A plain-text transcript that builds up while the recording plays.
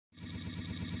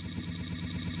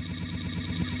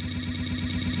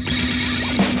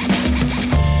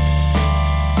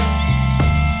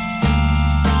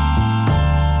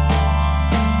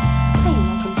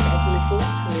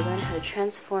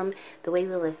from The Way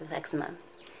We Live with Eczema.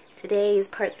 Today is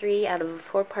part 3 out of a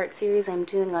 4-part series I'm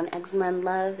doing on eczema and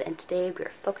love, and today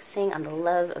we're focusing on the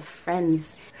love of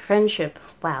friends. Friendship.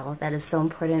 Wow, that is so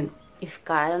important.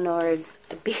 God, I don't know where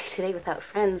I'd be today without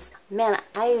friends. Man,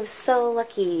 I am so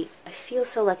lucky. I feel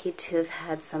so lucky to have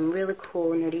had some really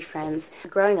cool, nerdy friends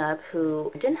growing up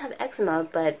who didn't have eczema,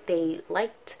 but they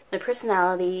liked my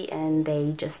personality and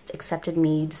they just accepted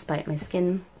me despite my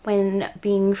skin. When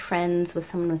being friends with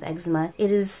someone with eczema,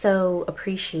 it is so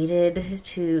appreciated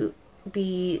to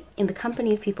be in the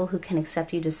company of people who can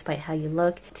accept you despite how you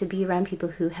look, to be around people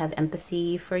who have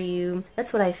empathy for you.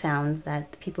 That's what I found,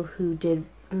 that the people who did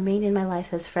remain in my life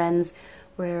as friends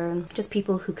were just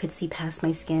people who could see past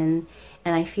my skin.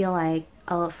 And I feel like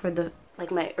for the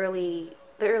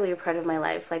earlier part of my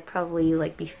life, probably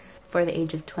before the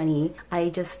age of 20, I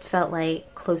just felt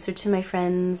like closer to my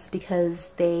friends because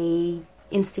they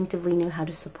instinctively knew how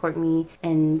to support me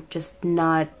and just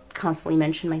not constantly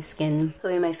mention my skin the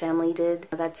way my family did.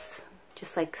 That's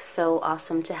just so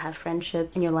awesome to have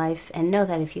friendship in your life and know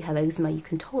that if you have eczema, you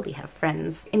can totally have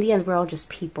friends. In the end, we're all just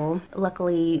people.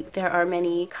 Luckily, there are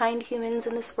many kind humans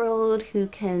in this world who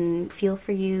can feel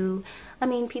for you. I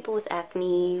mean, people with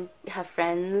acne have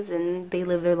friends and they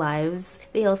live their lives.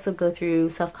 They also go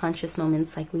through self-conscious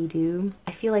moments like we do.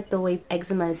 I feel like the way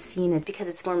eczema is seen is because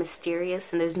it's more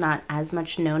mysterious and there's not as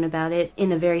much known about it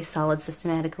in a very solid,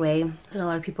 systematic way. And a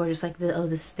lot of people are just like, oh,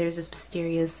 there's this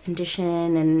mysterious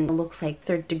condition and it looks like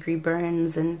third-degree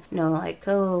burns and,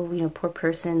 poor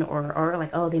person, or like,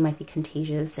 oh, they might be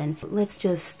contagious. And let's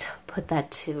just put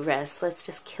that to rest. Let's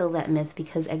just kill that myth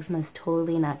because eczema is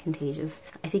totally not contagious.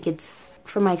 I think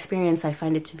from my experience, I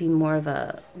find it to be more of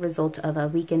a result of a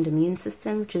weakened immune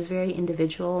system, which is very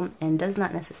individual and does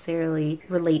not necessarily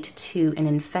relate to an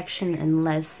infection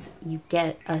unless you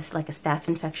get a staph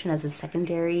infection as a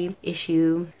secondary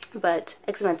issue. But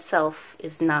eczema itself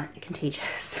is not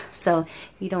contagious, so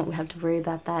you don't have to worry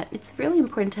about that. It's really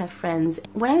important to have friends.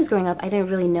 When I was growing up, I didn't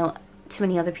really know too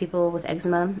many other people with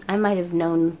eczema. I might have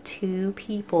known 2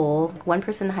 people, one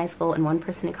person in high school and one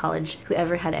person in college, who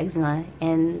ever had eczema,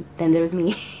 and then there was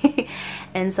me.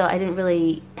 And so I didn't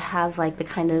really have the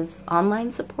kind of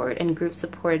online support and group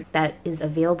support that is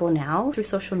available now through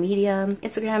social media.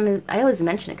 Instagram, I always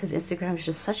mention it because Instagram is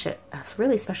just such a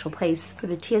really special place for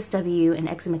the TSW and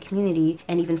eczema community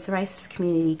and even psoriasis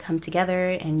community come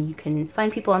together, and you can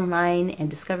find people online and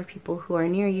discover people who are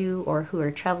near you or who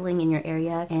are traveling in your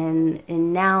area. And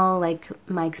now,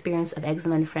 my experience of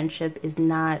eczema and friendship is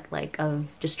not of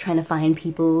just trying to find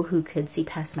people who could see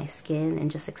past my skin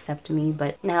and just accept me,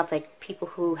 but now it's people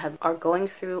who are going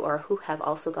through or who have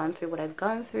also gone through what I've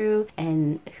gone through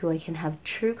and who I can have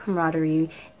true camaraderie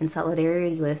and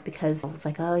solidarity with, because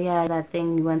it's oh yeah, that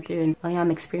thing you went through, and oh yeah, I'm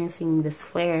experiencing this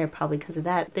flare probably because of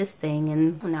this thing,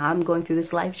 and now I'm going through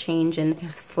this life change and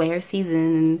it's flare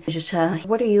season, and just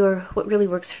what really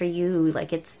works for you.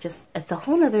 It's a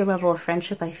whole nother level of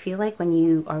friendship. I feel like when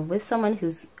you are with someone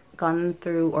who's gone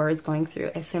through or is going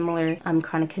through a similar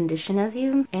chronic condition as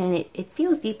you, and it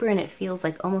feels deeper and it feels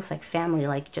almost like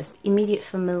family, just immediate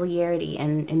familiarity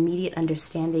and immediate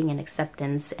understanding and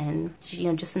acceptance, and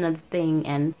just another thing.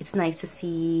 And it's nice to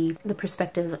see the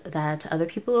perspective that other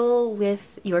people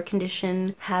with your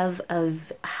condition have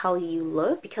of how you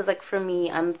look, because for me,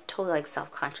 I'm totally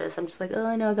self-conscious. I'm just oh,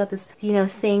 I know I got this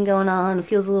thing going on. It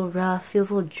feels a little rough,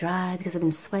 feels a little dry because I've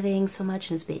been sweating so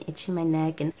much and it's been itching my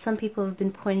neck. And some people have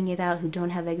been pointing it out who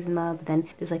don't have eczema, but then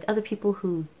there's other people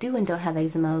who do and don't have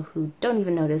eczema who don't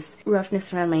even notice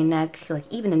roughness around my neck,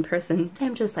 even in person.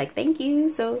 I'm just thank you.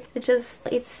 So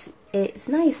it's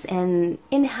nice. And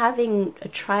in having a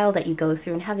trial that you go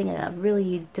through and having a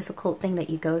really difficult thing that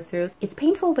you go through, it's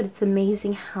painful, but it's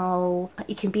amazing how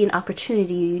it can be an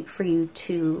opportunity for you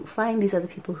to find these other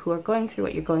people who are going through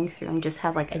what you're going through and just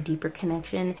have a deeper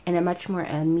connection and a much more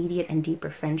immediate and deeper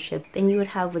friendship than you would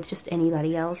have with just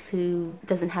anybody else who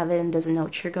doesn't have it and doesn't know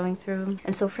what you're going through.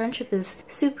 And so friendship is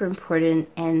super important,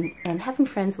 and having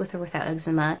friends with or without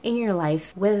eczema in your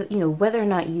life, whether or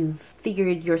not you've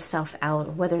figured yourself out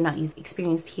or whether or not you've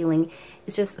experienced healing,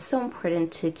 is just so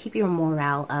important to keep your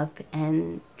morale up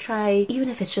and try, even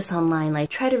if it's just online,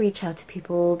 try to reach out to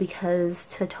people, because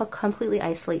to completely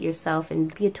isolate yourself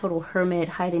and be a total hermit,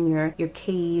 hide in your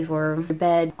cave or your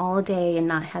bed all day and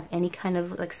not have any kind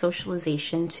of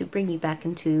socialization to bring you back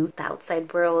into the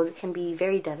outside world can be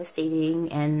very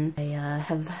devastating. And I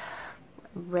have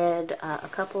read a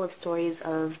couple of stories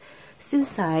of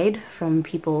suicide from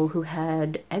people who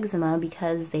had eczema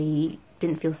because they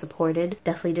didn't feel supported.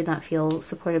 Definitely did not feel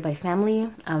supported by family.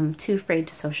 Too afraid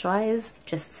to socialize.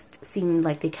 Just seemed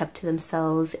like they kept to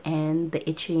themselves, and the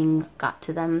itching got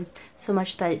to them so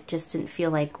much that it just didn't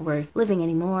feel like we're living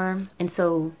anymore. And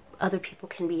so other people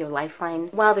can be your lifeline,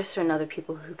 while there's certain other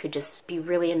people who could just be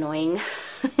really annoying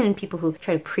and people who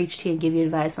try to preach to you and give you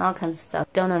advice and all kinds of stuff.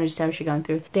 Don't understand what you're going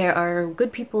through. There are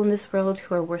good people in this world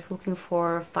who are worth looking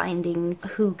for, finding,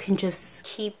 who can just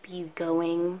keep you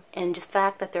going. And just the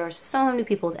fact that there are so many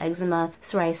people with eczema,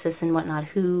 psoriasis, and whatnot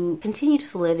who continue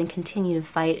to live and continue to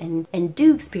fight and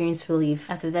do experience relief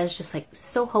after that is just like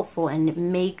so hopeful, and it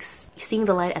makes seeing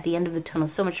the light at the end of the tunnel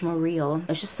so much more real.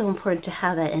 It's just so important to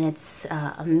have that, and it's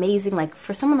amazing. Like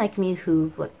for someone like me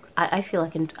who, I feel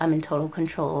like I'm in total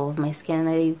control of my skin.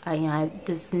 It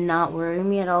does not worry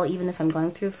me at all, even if I'm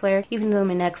going through a flare. Even though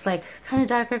my neck's like kind of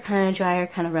darker, kind of drier,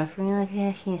 kind of rougher, like,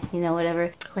 yeah, you know,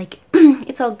 whatever. Like,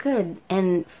 it's all good.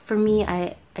 And for me,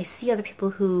 I see other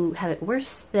people who have it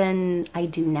worse than I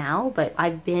do now, but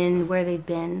I've been where they've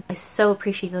been. I so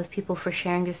appreciate those people for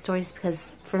sharing their stories,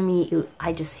 because for me,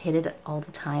 I just hit it all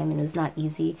the time and it was not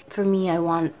easy. For me, I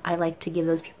like to give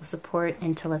those people support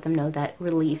and to let them know that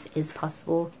relief is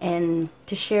possible, and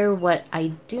to share what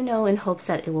I do know in hopes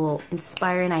that it will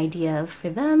inspire an idea for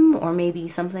them, or maybe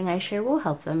something I share will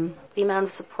help them. The amount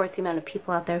of support, the amount of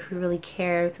people out there who really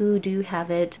care, who do have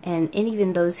it, and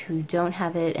even those who don't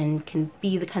have it and can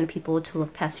be the kind of people to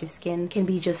look past your skin, can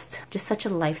be just such a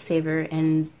lifesaver,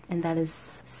 and that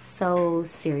is so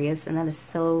serious, and that is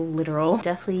so literal.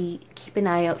 Definitely keep an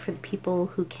eye out for the people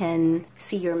who can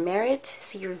see your merit,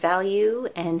 see your value,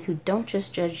 and who don't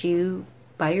just judge you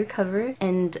by your cover,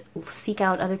 and seek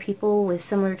out other people with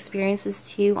similar experiences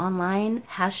to you online,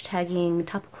 hashtagging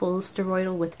topical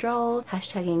steroidal withdrawal,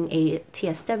 hashtagging a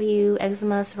TSW,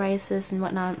 eczema, psoriasis, and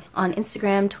whatnot on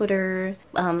Instagram, Twitter,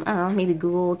 I don't know, maybe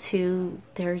Google too.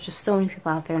 There are just so many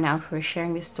people out there now who are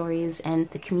sharing their stories, and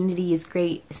the community is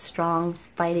great, it's strong, it's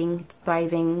fighting, it's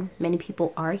thriving. Many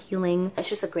people are healing. It's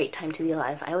just a great time to be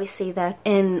alive. I always say that,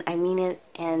 and I mean it.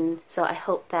 And so I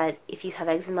hope that if you have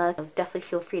eczema, definitely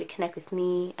feel free to connect with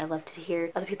me. I love to hear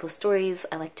other people's stories.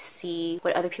 I like to see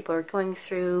what other people are going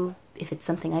through. If it's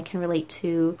something I can relate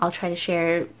to, I'll try to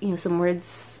share, you know, some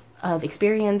words of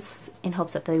experience in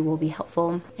hopes that they will be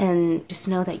helpful. And just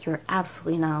know that you're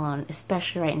absolutely not alone,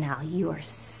 especially right now. You are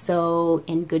so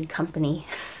in good company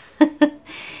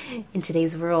in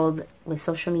today's world, with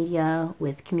social media,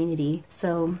 with community.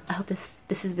 So I hope this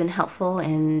has been helpful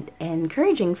and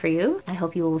encouraging for you. I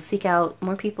hope you will seek out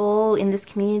more people in this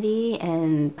community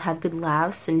and have good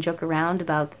laughs and joke around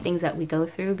about the things that we go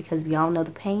through, because we all know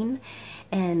the pain,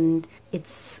 and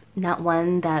it's not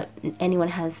one that anyone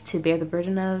has to bear the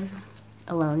burden of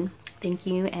alone. Thank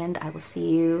you, and I will see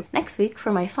you next week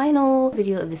for my final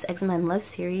video of this Eczema and Love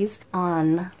series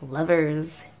on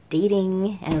lovers,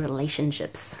 dating, and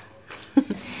relationships.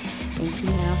 Thank you,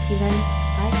 and I'll see you then.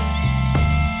 Bye.